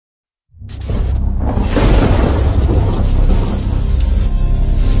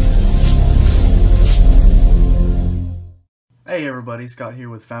Hey everybody, Scott here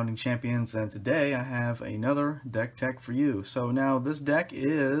with Founding Champions, and today I have another deck tech for you. So now this deck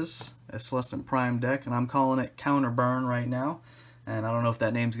is a Celestant Prime deck, and I'm calling it Counterburn right now. And I don't know if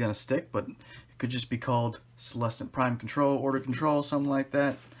that name's going to stick, but it could just be called Celestant Prime Control, Order Control, something like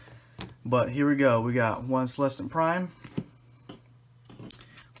that. But here we go. We got one Celestant Prime.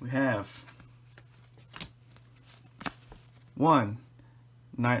 We have one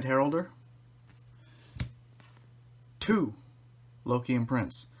Knight Heralder, two Loki and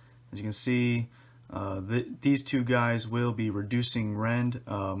Prince. As you can see, these two guys will be reducing rend.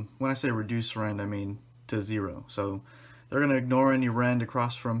 When I say reduce rend, I mean to 0. So they're going to ignore any rend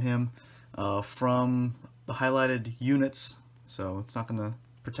across from him from the highlighted units. So it's not going to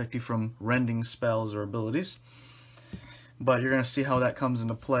protect you from rending spells or abilities. But you're going to see how that comes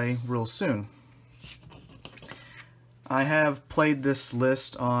into play real soon. I have played this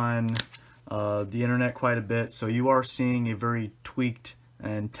list on the internet quite a bit, so you are seeing a very tweaked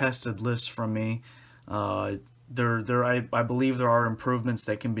and tested list from me. I believe there are improvements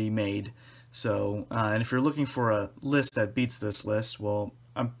that can be made. So, and if you're looking for a list that beats this list, well,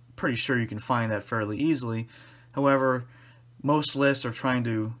 I'm pretty sure you can find that fairly easily. However, most lists are trying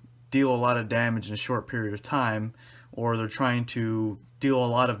to deal a lot of damage in a short period of time, or they're trying to deal a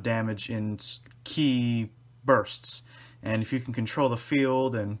lot of damage in key bursts. And if you can control the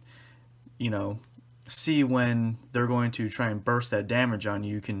field and see when they're going to try and burst that damage on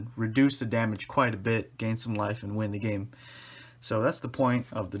you, you can reduce the damage quite a bit, gain some life, and win the game. So that's the point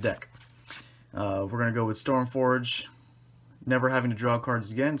of the deck. We're going to go with Stormforge. Never having to draw cards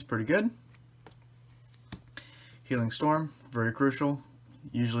again, it's pretty good. Healing Storm, very crucial.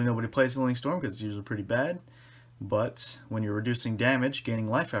 Usually nobody plays Healing Storm because it's usually pretty bad, but when you're reducing damage, gaining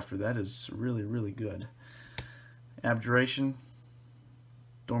life after that is really, really good. Abjuration.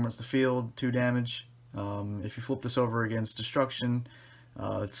 Dormants the field, 2 damage. If you flip this over against Destruction,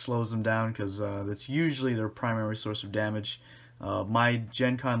 it slows them down because that's usually their primary source of damage. My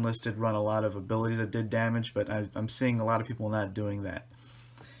Gen Con list did run a lot of abilities that did damage, but I'm seeing a lot of people not doing that.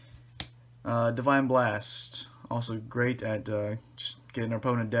 Divine Blast, also great at just getting our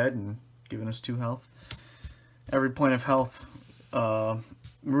opponent dead and giving us 2 health. Every point of health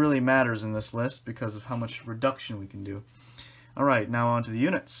really matters in this list because of how much reduction we can do. Alright, now on to the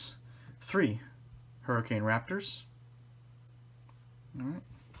units. 3 Hurricane Raptors. Alright.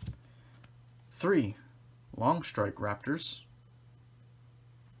 3 Long Strike Raptors.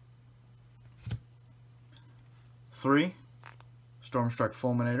 3 Stormstrike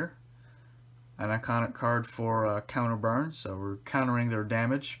Fulminator. An iconic card for Counterburn, so we're countering their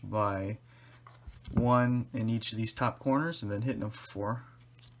damage by 1 in each of these top corners and then hitting them for 4.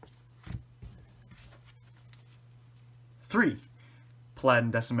 3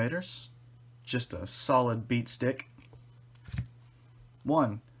 Paladin Decimators, just a solid beat stick.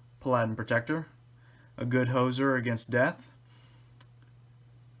 1 Paladin Protector, a good hoser against death.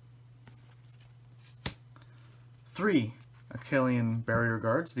 3 Achillean Barrier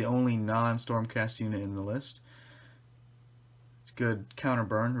Guards, the only non-Stormcast unit in the list. It's good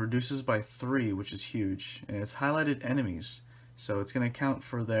counterburn, reduces by 3, which is huge, and it's highlighted enemies. So it's going to count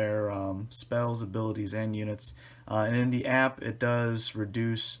for their spells, abilities, and units. And in the app, it does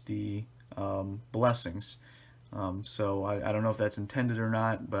reduce the blessings. So I don't know if that's intended or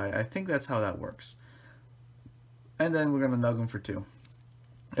not, but I think that's how that works. And then we're going to nug them for 2.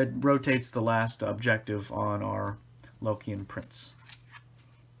 It rotates the last objective on our Loki and Prince.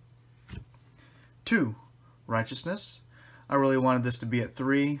 2 Righteousness. I really wanted this to be at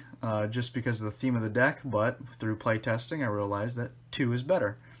 3 just because of the theme of the deck, but through playtesting I realized that 2 is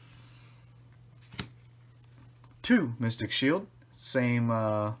better. 2 Mystic Shield. Same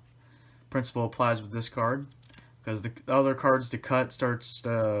principle applies with this card, because the other cards to cut starts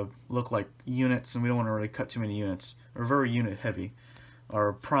to look like units, and we don't want to really cut too many units. We're very unit heavy.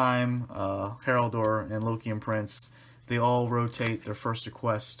 Our Prime, Heraldor, and Loki and Prince, they all rotate their first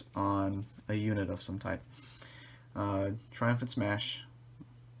request on a unit of some type. Triumphant Smash,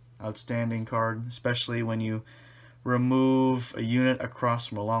 outstanding card, especially when you remove a unit across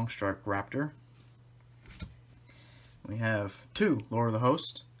from a Long Strike Raptor. We have 2 Lord of the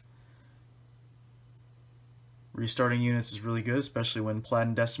Host. Restarting units is really good, especially when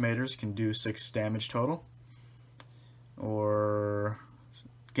Paladin Decimators can do 6 damage total, or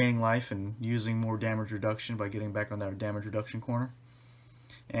gaining life and using more damage reduction by getting back on that damage reduction corner,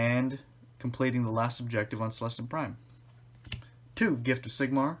 and completing the last objective on Celestant Prime. 2 Gift of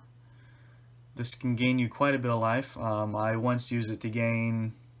Sigmar. This can gain you quite a bit of life. I once used it to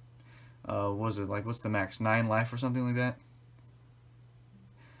gain, what's the max, 9 life or something like that.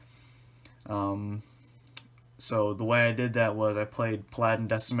 So the way I did that was I played Paladin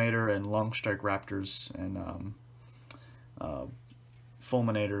Decimator and Long Strike Raptors and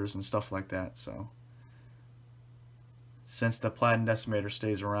Fulminators and stuff like that. So since the Paladin Decimator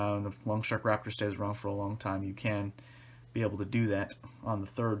stays around, the Long Strike Raptor stays around for a long time, you can be able to do that on the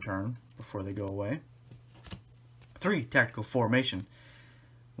third turn before they go away. 3. Tactical Formation.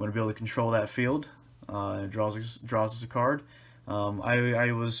 Want to be able to control that field. It draws us a card.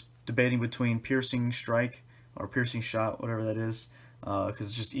 I was debating between Piercing Strike or Piercing Shot, whatever that is, because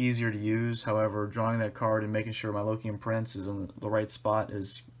it's just easier to use. However, drawing that card and making sure my Lokian Prince is in the right spot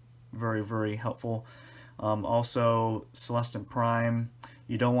is very, very helpful. Also, Celestant Prime,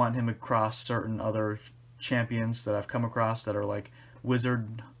 you don't want him across certain other champions that I've come across that are like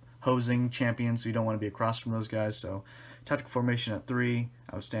wizard hosing champions, so you don't want to be across from those guys. So Tactical Formation at 3,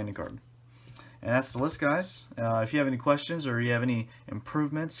 outstanding card. And that's the list, guys. If you have any questions or you have any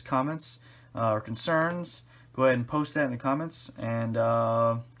improvements, comments, or concerns, go ahead and post that in the comments. And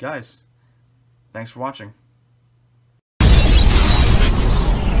guys, thanks for watching.